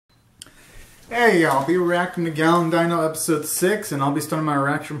Hey, I'll be reacting to Dino episode 6, and I'll be starting my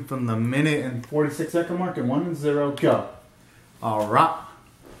reaction from the minute and 46-second mark at 1 and 0, go. Alright,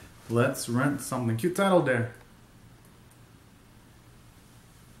 let's rent something cute title there.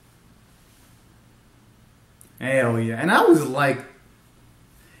 Hell yeah, and I always like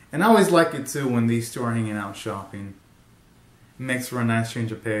it too when these two are hanging out shopping. It makes for a nice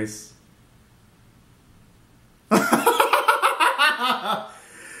change of pace.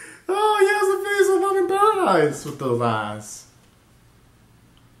 Oh, he has the face of fucking paradise with those eyes.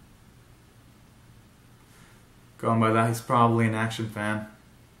 Going by that, he's probably an action fan.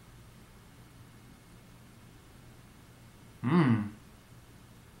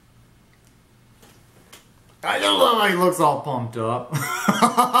 I just love how he looks all pumped up.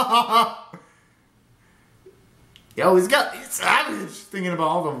 Yo, he's savage thinking about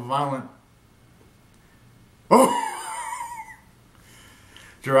all the violent. Oh!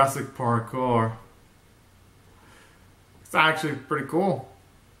 Jurassic parkour. It's actually pretty cool.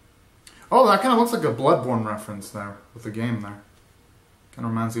 Oh, that kind of looks like a Bloodborne reference there with the game there. Kind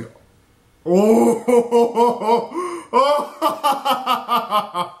of reminds you. Oh!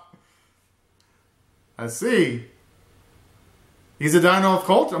 I see. He's a dino of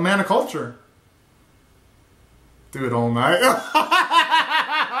culture, a man of culture. Do it all night.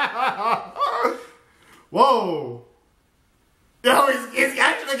 Whoa! Yo, he's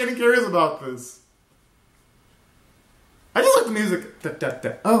actually getting curious about this. I just like the music. Da, da,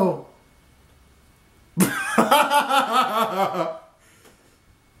 da. Oh.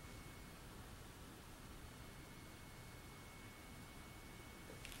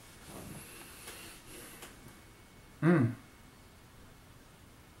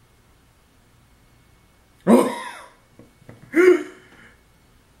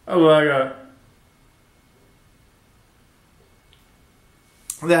 Oh my god.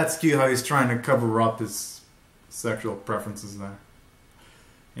 That's cute how he's trying to cover up his sexual preferences there.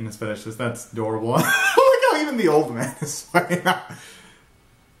 In his fetishes. That's adorable. Look how even the old man is fucking out.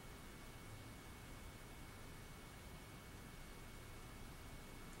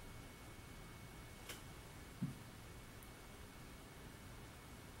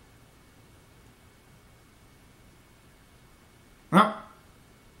 Huh?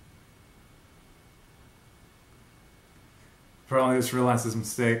 Probably just realized his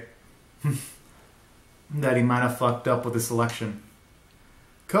mistake. That he might have fucked up with his selection.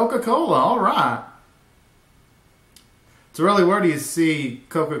 Coca-Cola, alright. It's really weird you see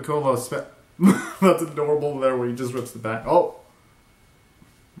Coca-Cola. That's adorable there where he just rips the back. Oh!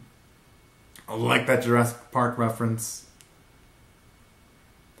 I like that Jurassic Park reference.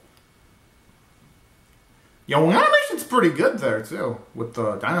 Yo, animation's pretty good there too, with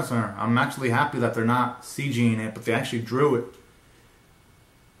the dinosaur. I'm actually happy that they're not CGing it, but they actually drew it.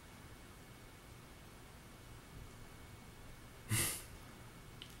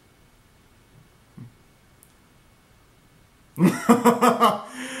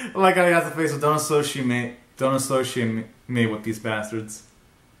 Like how he has the face of don't associate me with these bastards.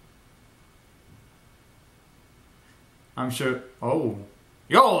 I'm sure. Oh,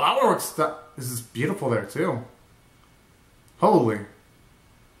 yo, that works. This is beautiful there too. Holy, you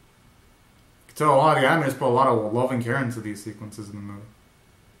can tell a lot of the animators put a lot of love and care into these sequences in the movie.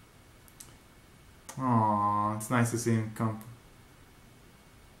 Aww, it's nice to see him come.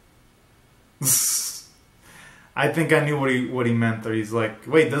 I think I knew what he meant there. He's like,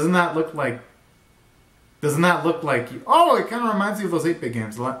 wait, doesn't that look like you? Oh, it kind of reminds me of those 8-bit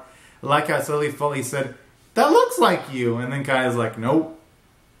games. Like how Silly Fully said, that looks like you. And then Kai's like, nope.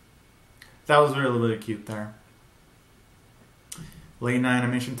 That was really, really cute there. Late night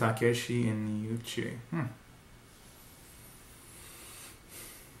animation, Takeshi and Yuchi.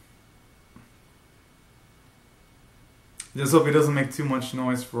 Just hope he doesn't make too much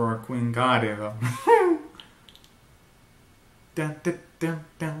noise for our Queen Gadia, though. Dun, dun, dun,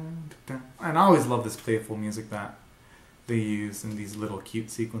 dun, dun. And I always love this playful music that they use in these little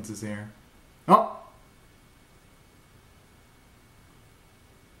cute sequences here. Oh!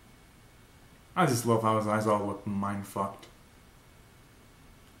 I just love how his eyes all look mind-fucked.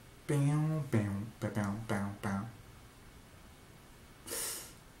 Bam, bam, bam, bam, bam.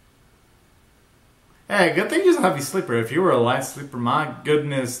 Hey, good thing you're a heavy sleeper. If you were a light sleeper, my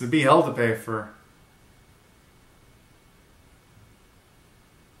goodness, there'd be hell to pay for.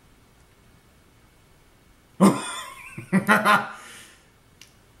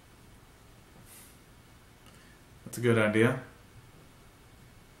 That's a good idea.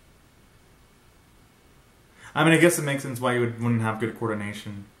 I mean, I guess it makes sense why you wouldn't have good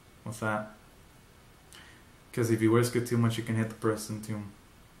coordination with that. Because if you risk it too much, you can hit the person too.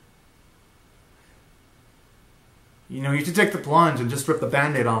 You know, you should take the plunge and just rip the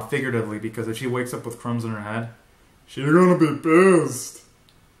band-aid off figuratively, because if she wakes up with crumbs in her head, she's gonna be pissed.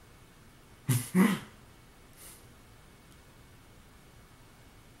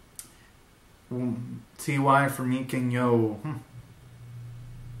 TY for me, King Yo.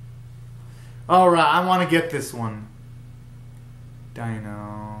 Alright, I want to get this one.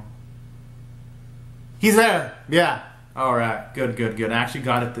 Dino. He's there! Yeah. Alright, good, good, good. I actually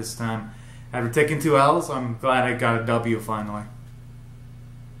got it this time. After taking 2 L's, I'm glad I got a W finally.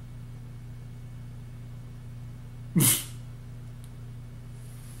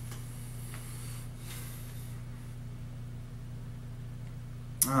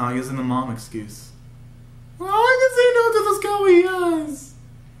 Oh, using the mom excuse. Oh, I can say no to those kawaii eyes.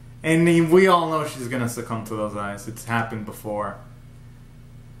 And we all know she's gonna succumb to those eyes. It's happened before.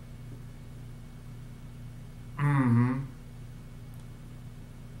 Mm-hmm.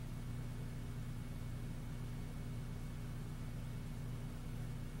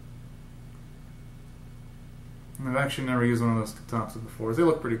 I've actually never used one of those katanas before. They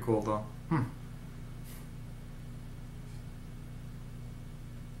look pretty cool though.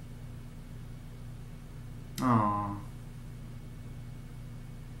 Aww.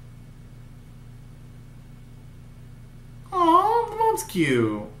 Aww, the mom's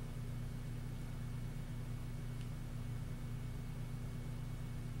cute.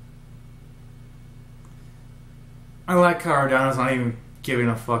 I like how Dino's not even giving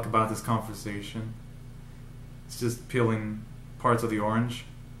a fuck about this conversation. It's just peeling parts of the orange.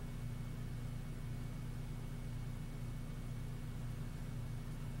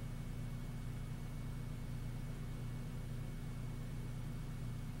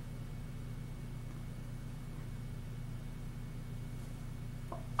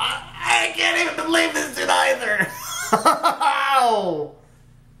 I can't even believe this shit either. Ow!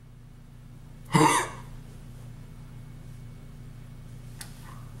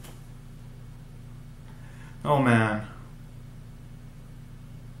 Oh man.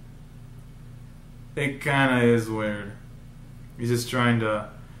 It kinda is weird. He's just trying to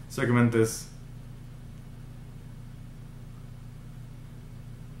circumvent this.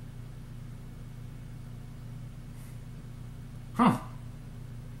 Huh.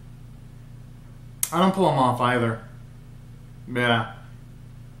 I don't pull him off either. Yeah.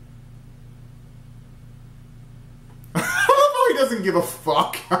 I love how he doesn't give a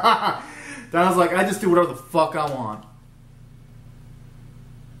fuck. Then I was like, I just do whatever the fuck I want.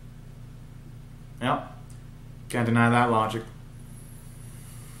 Yep. Can't deny that logic.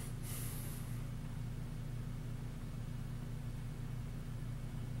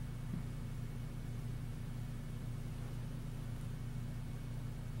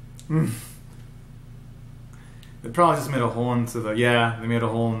 They probably just made a hole into the... Yeah, they made a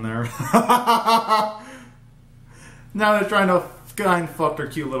hole in there. Now they're trying to kind fuck their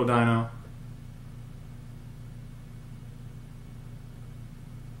cute little dino.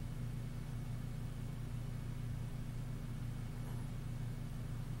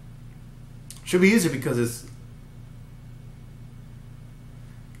 Should be easier because it's...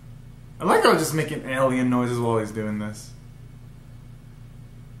 I like how I was just making alien noises while he's doing this.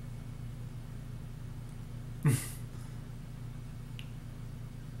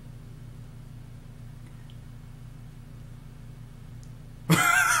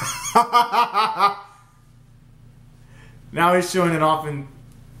 Now he's showing it off in,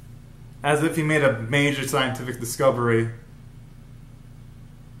 as if he made a major scientific discovery.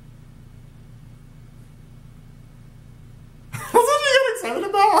 That's what you get excited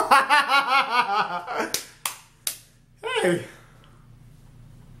about? Hey.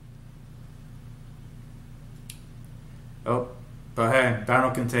 Oh, but hey,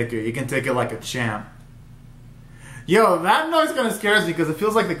 Dino can take it. He can take it like a champ. Yo, that noise kind of scares me because it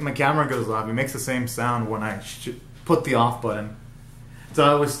feels like my camera goes off. It makes the same sound when I put the off button.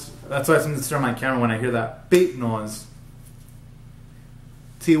 So that's why I sometimes turn my camera when I hear that beep noise.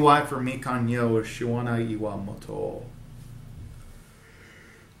 TY for Mikan Yo Shiwana Iwamoto.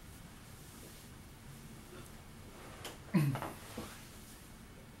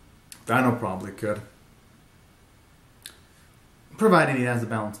 Dino probably could. Provided he has a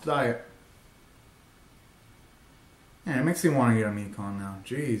balanced diet. Yeah, it makes me want to get a Mekon now.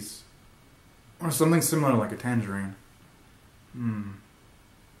 Jeez. Or something similar like a tangerine.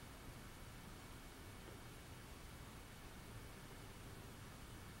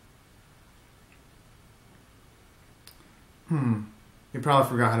 He probably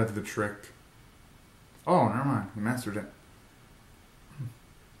forgot how to do the trick. Oh, never mind. He mastered it.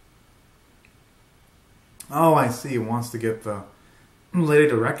 Oh, I see. He wants to get the lady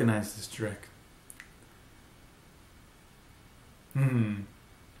to recognize this trick. Hmm.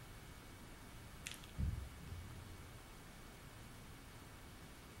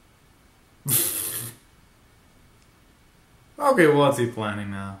 Okay, well, what's he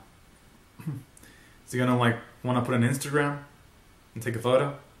planning now? Is he gonna, like, want to put an Instagram and take a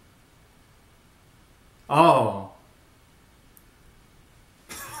photo? Oh.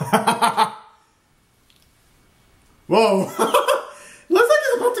 Whoa. Looks like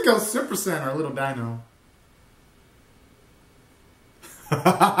he's about to go Super Saiyan or Little Dino.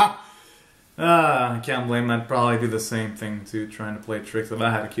 I can't blame him. I'd probably do the same thing too, trying to play tricks if I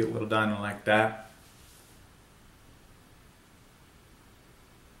had a cute little dino like that.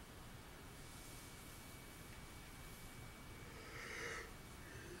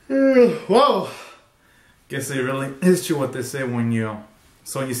 Whoa! Guess it really is true what they say when you...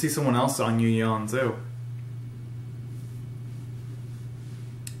 So when you see someone else on you, yawn too.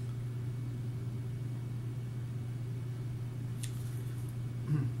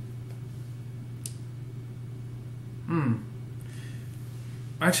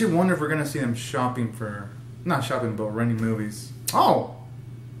 I actually wonder if we're gonna see them shopping for... Not shopping, but renting movies. Oh!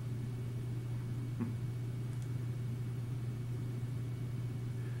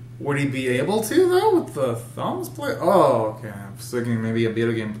 Would he be able to, though, with the thumbs play? Oh, okay. I was thinking maybe a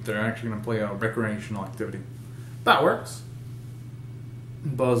video game, but they're actually going to play a recreational activity. That works.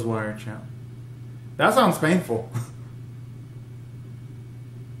 Buzzwire chat. That sounds painful.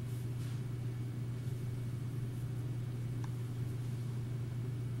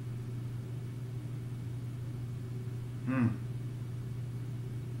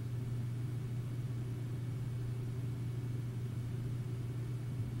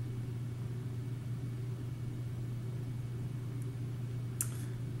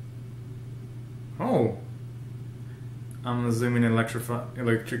 Oh. I'm assuming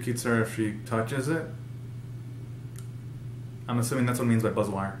electrocutes her if she touches it. I'm assuming that's what it means by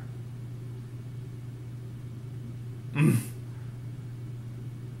buzzwire.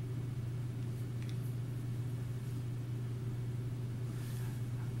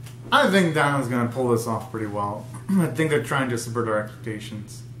 I think Dino's gonna pull this off pretty well. I think they're trying to subvert our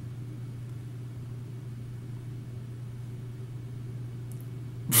expectations.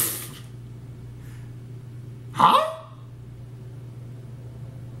 Huh?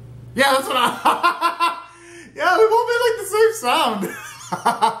 Yeah, that's what I... Yeah, we both made like the same sound.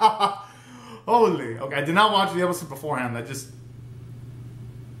 Holy. Okay, I did not watch the episode beforehand. I just...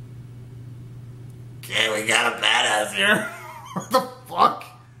 Okay, we got a badass here. What the fuck?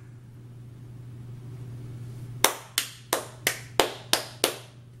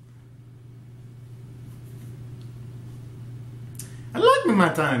 I like me my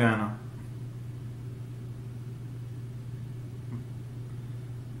tiny Dino.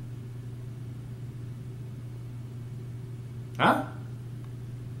 Huh?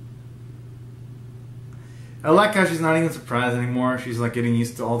 I like how she's not even surprised anymore. She's like getting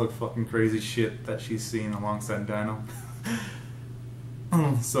used to all the fucking crazy shit that she's seen alongside Dino.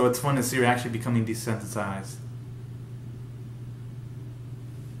 So it's fun to see her actually becoming desensitized.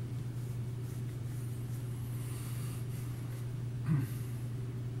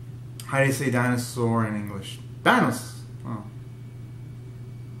 How do you say dinosaur in English? Dinos. Oh.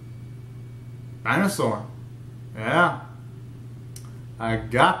 Dinosaur. Yeah. I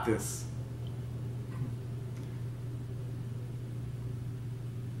got this.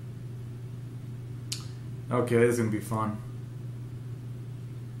 Okay, this is gonna be fun.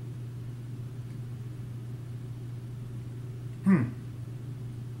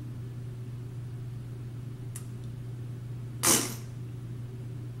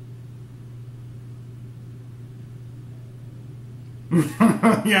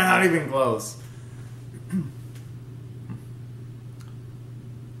 Yeah, not even close.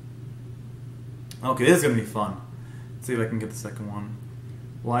 Okay, this is gonna be fun. Let's see if I can get the second one.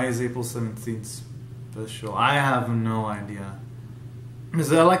 Why is April 17th special? I have no idea. Is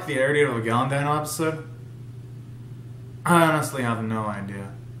that like the air date of a Gallon Dino episode? I honestly have no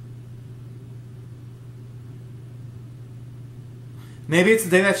idea. Maybe it's the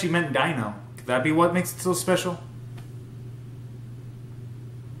day that she met Dino. Could that be what makes it so special?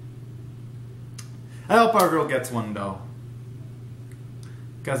 I hope our girl gets one though.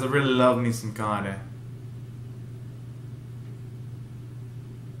 Because I really love me some Kade.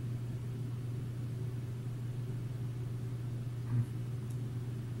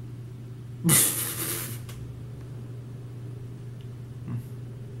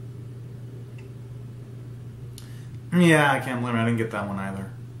 Yeah, I can't blame her. I didn't get that one either.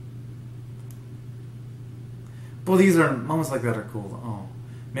 But these are moments like that are cool. Oh.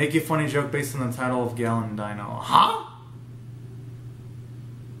 Make a funny joke based on the title of Gallon Dino. Huh?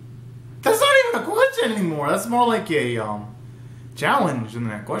 that anymore. That's more like a challenge than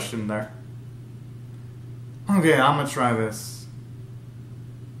a question there. Okay, I'm gonna try this.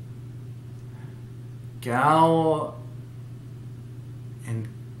 Gal and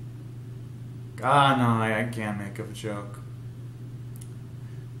God, no, I can't make up a joke.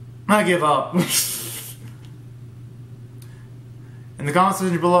 I give up. In the comment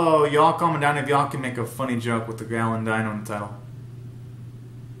section below, y'all comment down if y'all can make a funny joke with the Gal and Dino in the title.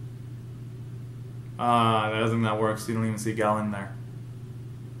 I don't think that works. You don't even see Gal in there.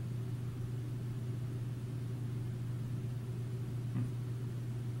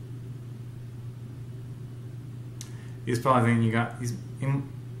 He's probably thinking you got.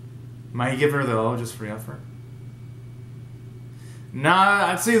 Might he give her the O just for effort?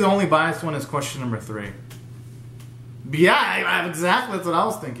 Nah, I'd say the only biased one is question number 3. But yeah, exactly. That's what I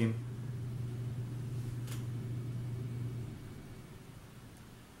was thinking.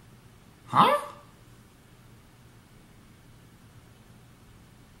 Huh?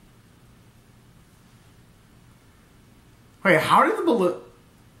 Wait, how did the balloon...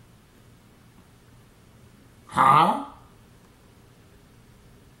 Huh?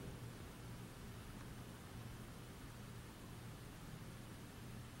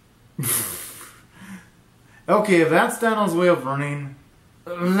 Okay, if that's Dano's way of running,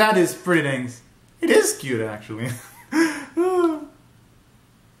 that is pretty dang... It is cute, actually.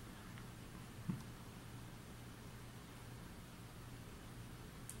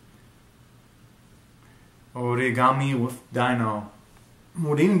 Origami with Dino.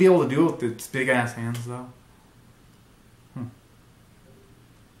 Would he even be able to do it with its big-ass hands, though?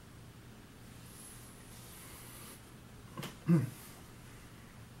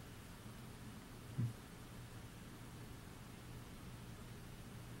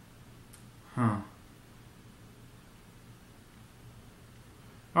 Huh.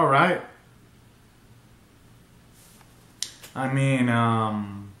 Alright. I mean,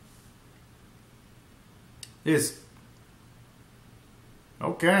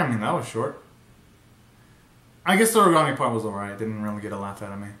 okay, I mean, that was short. I guess the origami part was alright. Didn't really get a laugh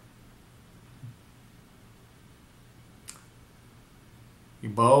out of me. You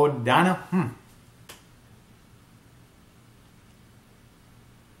bowed Dino?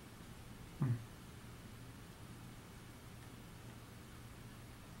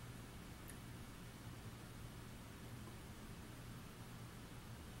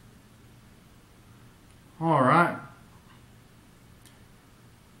 Alright.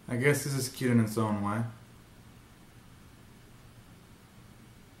 I guess this is cute in its own way.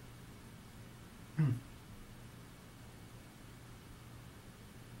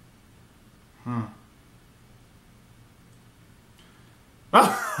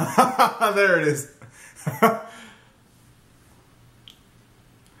 There it is. Kinda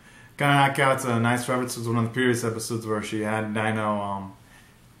knock out a nice reference to one of the previous episodes where she had Dino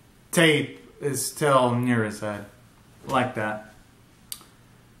tape his tail near his head. Like that.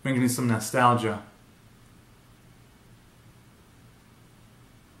 Bringing me some nostalgia.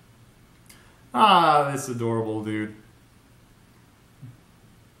 Ah, this adorable dude.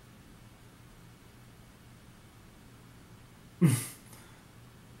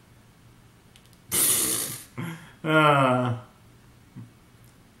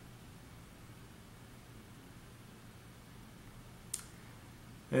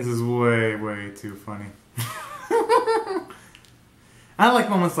 This is way, way too funny. I like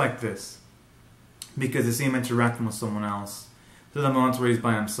moments like this because you see him interacting with someone else. To the moments where he's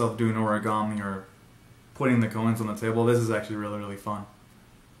by himself doing origami or putting the coins on the table. This is actually really, really fun.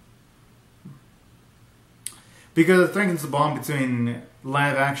 Because I think it's the bond between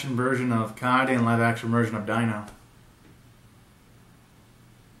live action version of Kaede and live action version of Dino.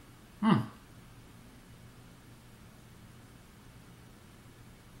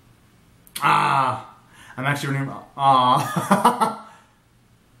 I'm actually reading.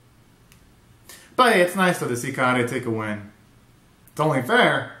 But hey, it's nice though to see Kaede take a win. It's only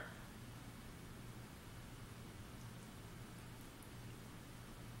fair.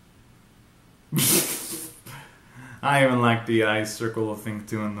 I even like the eye circle thing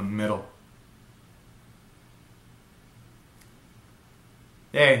too in the middle.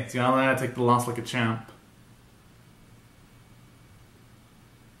 Hey, it's gonna let I take the loss like a champ.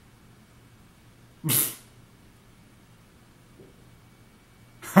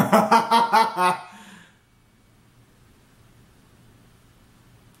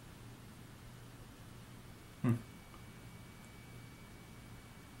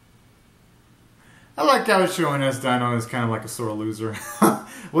 I like how it's showing us Dino is kind of like a sore loser.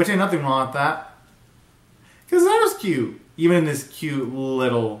 Which ain't nothing wrong with that. Because that was cute. Even in this cute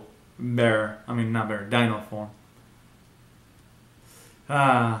little bear. I mean, not bear, Dino form.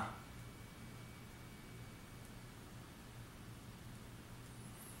 Ah.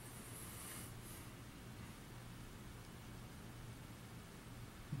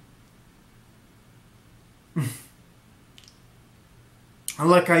 I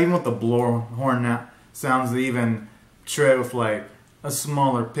like how even with the blowhorn that sounds even true with like a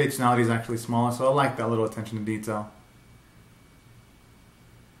smaller pitch. Now that he's actually smaller, so I like that little attention to detail.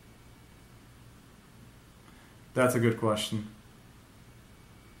 That's a good question.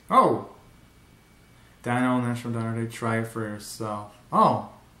 Oh! Dino National Dino Day, try it for yourself. Oh!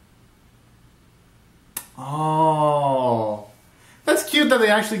 Oh! That's cute that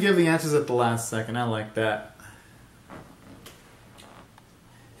they actually give the answers at the last second. I like that.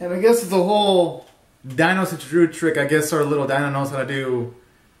 And I guess the whole Dino Drew trick, I guess our little Dino knows how to do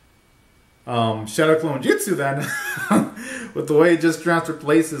Shadow Clone Jutsu then. With the way it just transfer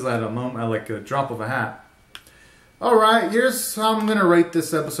places at a moment, like a drop of a hat. Alright, here's how I'm going to rate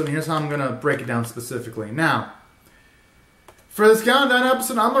this episode, and here's how I'm going to break it down specifically. Now, for this countdown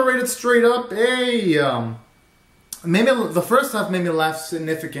episode, I'm going to rate it straight up a, maybe the first half made me laugh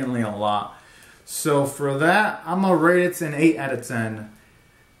significantly a lot. So for that, I'm going to rate it an 8 out of 10.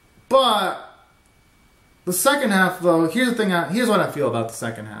 But, the second half though, here's the thing, here's what I feel about the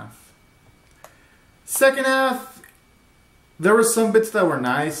second half. Second half, there were some bits that were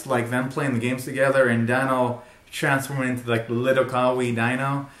nice, like them playing the games together and Dino transforming into like the little kawaii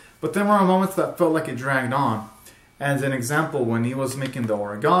Dino. But there were moments that felt like it dragged on. As an example, when he was making the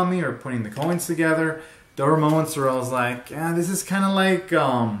origami or putting the coins together, there were moments where I was like, yeah, this is kind of like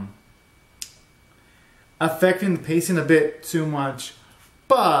affecting the pacing a bit too much.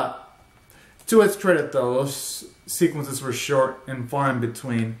 But to its credit though, those sequences were short and far in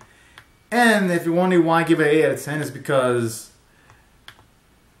between. And if you wonder why I give it an 8 out of 10, is because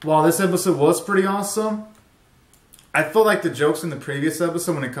while this episode was pretty awesome, I felt like the jokes in the previous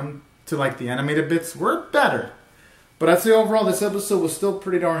episode, when it comes to like the animated bits, were better. But I'd say overall this episode was still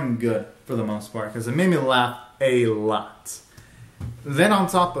pretty darn good for the most part, because it made me laugh a lot. Then on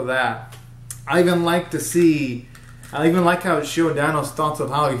top of that, I even like how it showed Dino's thoughts of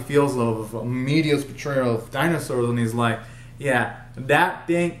how he feels of media's portrayal of dinosaurs, and he's like, yeah, that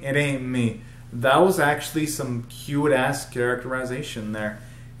thing, it ain't me. That was actually some cute-ass characterization there.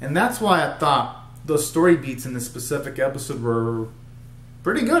 And that's why I thought the story beats in this specific episode were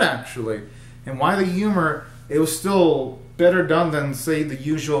pretty good, actually. And why the humor, it was still better done than, say, the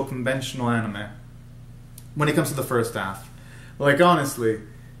usual conventional anime when it comes to the first half. Like, honestly,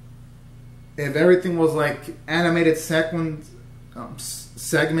 if everything was like animated segments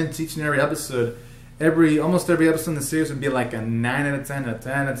each and every episode, almost every episode in the series would be like a 9 out of 10, a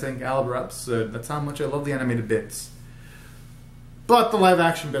 10 out of 10 caliber episode. That's how much I love the animated bits. But the live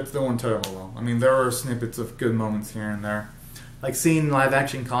action bits, they weren't terrible though. I mean, there were snippets of good moments here and there. Like seeing live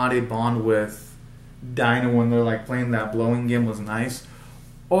action Kade bond with Dino when they're like playing that blowing game was nice.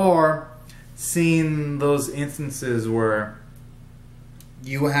 Or seeing those instances where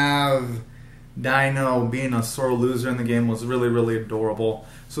you have Dino being a sore loser in the game was really, really adorable.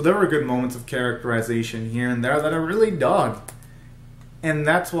 So there were good moments of characterization here and there that I really dug. And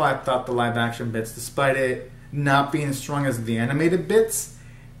that's why I thought the live action bits, despite it not being as strong as the animated bits,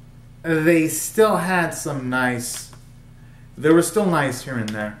 they still had some nice, they were still nice here and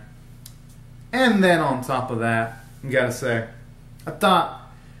there. And then on top of that, I gotta say, I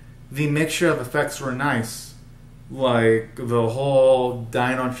thought the mixture of effects were nice. Like the whole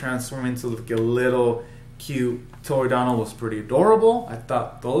Dino transforming into like a little cute toy Dino was pretty adorable. I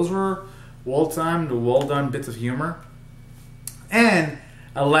thought those were well-timed, well-done bits of humor. And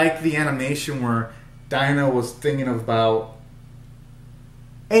I like the animation where Dino was thinking about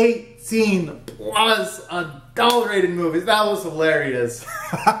 18 plus adult-rated movies. That was hilarious.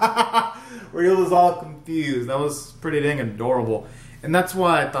 Where he was all confused. That was pretty dang adorable. And that's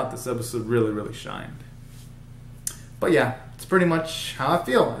why I thought this episode really, really shined. But yeah, it's pretty much how I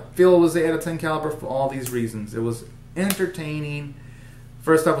feel. I feel it was 8 out of 10 caliber for all these reasons. It was entertaining.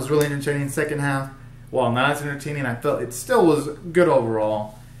 First half was really entertaining. Second half, while not as entertaining, I felt it still was good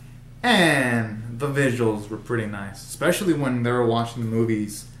overall. And the visuals were pretty nice. Especially when they were watching the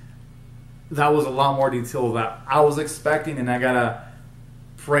movies. That was a lot more detail that I was expecting, and I gotta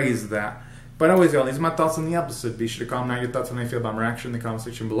praise that. But anyways, y'all, these are my thoughts on the episode. Be sure to comment out your thoughts on how you feel about my reaction in the comment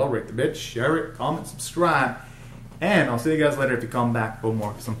section below. Rate the bitch, share it, comment, subscribe. And I'll see you guys later if you come back for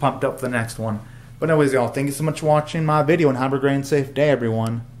more, because I'm pumped up for the next one. But anyways, y'all, thank you so much for watching my video, and have a great and safe day,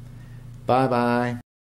 everyone. Bye-bye.